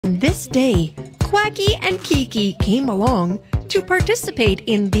This day, Quacky and Kiki came along to participate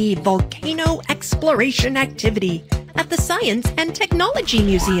in the volcano exploration activity at the Science and Technology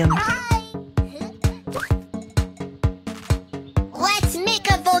Museum. Let's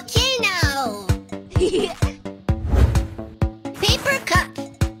make a volcano! Paper cup.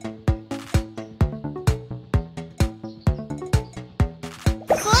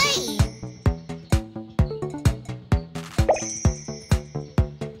 Clay.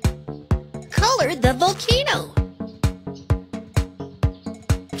 Color the volcano.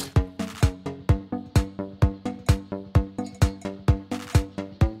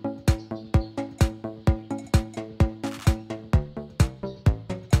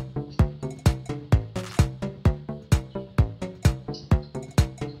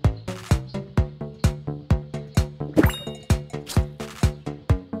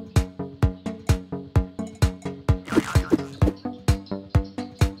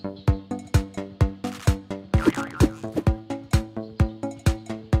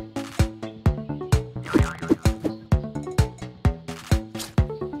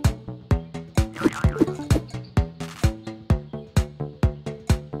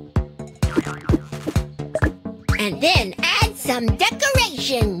 And then add some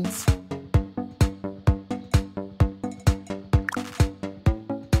decorations.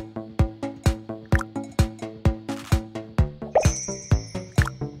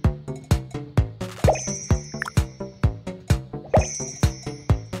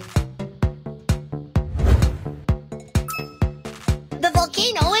 The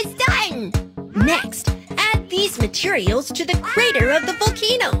volcano is done! Next, add these materials to the crater of the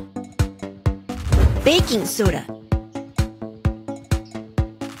volcano. Baking soda,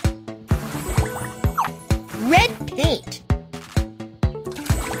 red paint,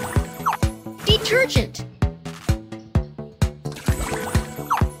 detergent,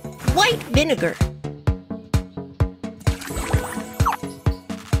 white vinegar,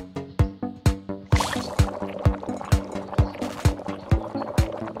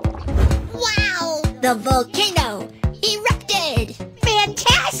 Wow! The volcano erupted!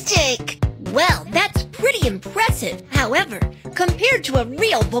 Fantastic! Well, that's pretty impressive. However, compared to a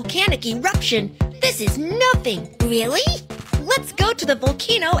real volcanic eruption, this is nothing. Really? Let's go to the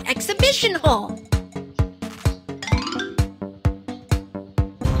volcano exhibition hall.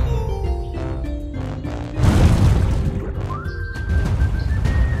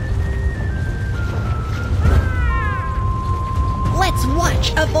 Let's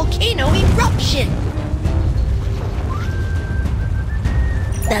watch a volcano eruption.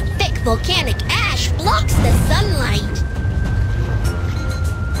 The thick volcanic ash blocks the sunlight.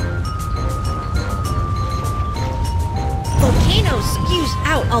 Volcanoes spews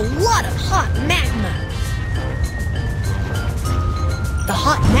out a lot of hot magma. The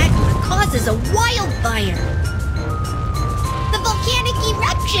hot magma causes a wildfire. The volcanic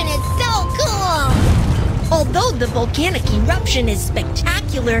eruption is so cool! Although the volcanic eruption is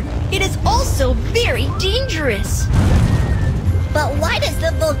spectacular, it is also very dangerous. But why does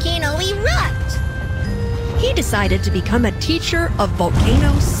the volcano erupt? He decided to become a teacher of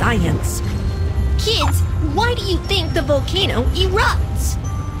volcano science. Kids, why do you think the volcano erupts?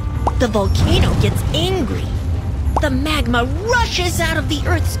 The volcano gets angry. The magma rushes out of the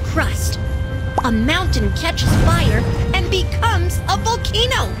Earth's crust. A mountain catches fire and becomes a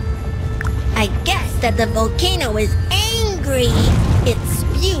volcano. I guess that the volcano is angry. It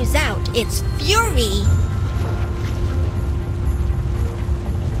spews out its fury.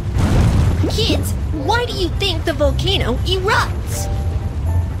 Kids, why do you think the volcano erupts?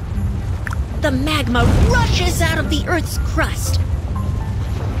 The magma rushes out of the Earth's crust.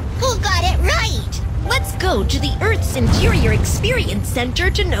 Who got it right? Let's go to the Earth's Interior Experience Center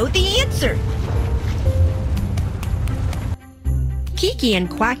to know the answer. Kiki and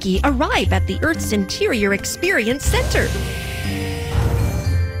Quacky arrive at the Earth's Interior Experience Center.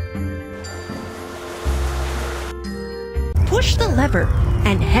 Push the lever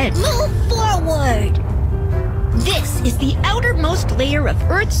and head. Move forward! This is the outermost layer of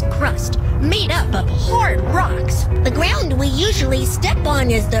Earth's crust, made up of hard rocks. The ground we usually step on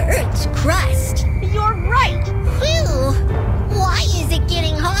is the Earth's crust. You're right! Phew! Why is it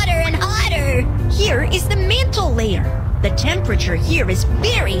getting hotter and hotter? Here is the mantle layer. The temperature here is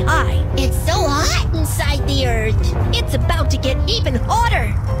very high. It's so hot inside the Earth. It's about to get even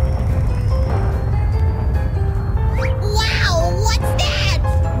hotter. Wow, what's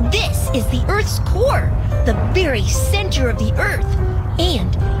that? This is the Earth's core, the very center of the Earth.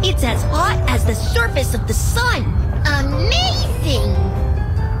 And it's as hot as the surface of the sun. Amazing!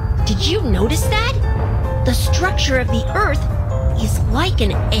 Did you notice that? The structure of the Earth is like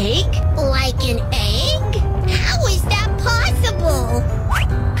an egg? Like an egg? How is that possible?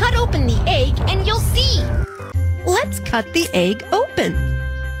 Cut open the egg and you'll see. Let's cut the egg open.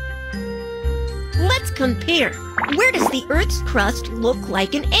 Let's compare. Where does the Earth's crust look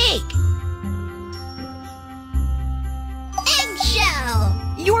like an egg?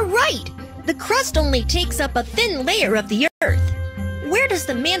 Eggshell! You're right. The crust only takes up a thin layer of the Earth. Where does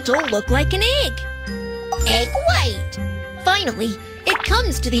the mantle look like an egg? Egg white! Finally, it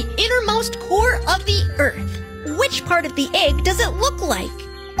comes to the innermost core of the Earth. Which part of the egg does it look like?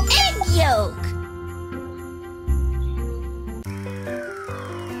 Egg yolk!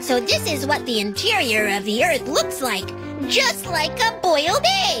 So this is what the interior of the Earth looks like, just like a boiled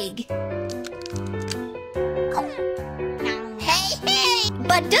egg. Hey!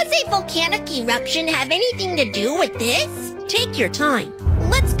 But does a volcanic eruption have anything to do with this? Take your time.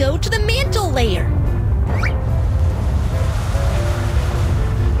 Let's go to the mantle layer.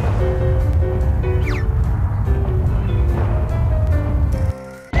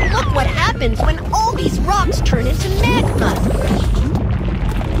 Look what happens when all these rocks turn into magma.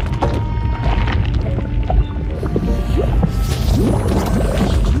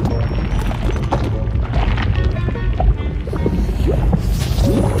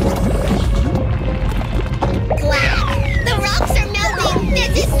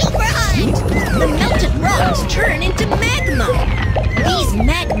 The melted rocks turn into magma. These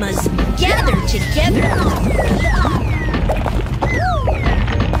magmas gather together.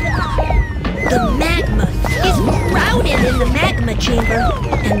 The magma is crowded in the magma chamber,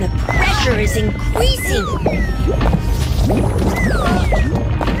 and the pressure is increasing.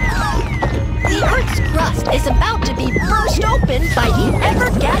 The Earth's crust is about to be burst open by the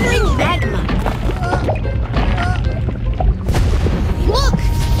ever-gathering magma. Look!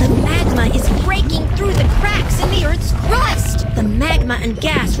 The magma is breaking through the cracks in the Earth's crust. The magma and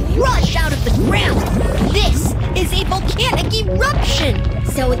gas rush out of the ground. This is a volcanic eruption.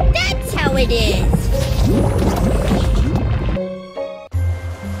 So that's how it is.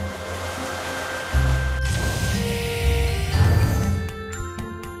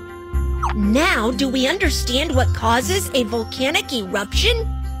 Now, do we understand what causes a volcanic eruption?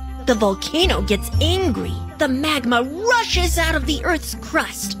 The volcano gets angry. The magma rushes out of the Earth's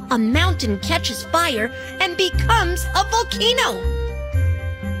crust. A mountain catches fire and becomes a volcano.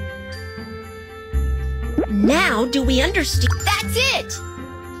 Now, do we understand? That's it!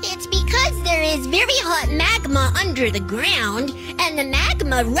 It's because there is very hot magma under the ground, and the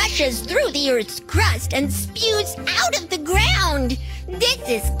magma rushes through the Earth's crust and spews out of the ground. This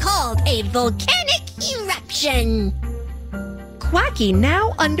is called a volcanic eruption. Quacky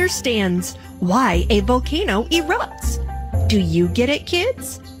now understands why a volcano erupts. Do you get it,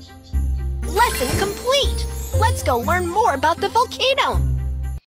 kids? Lesson complete! Let's go learn more about the volcano.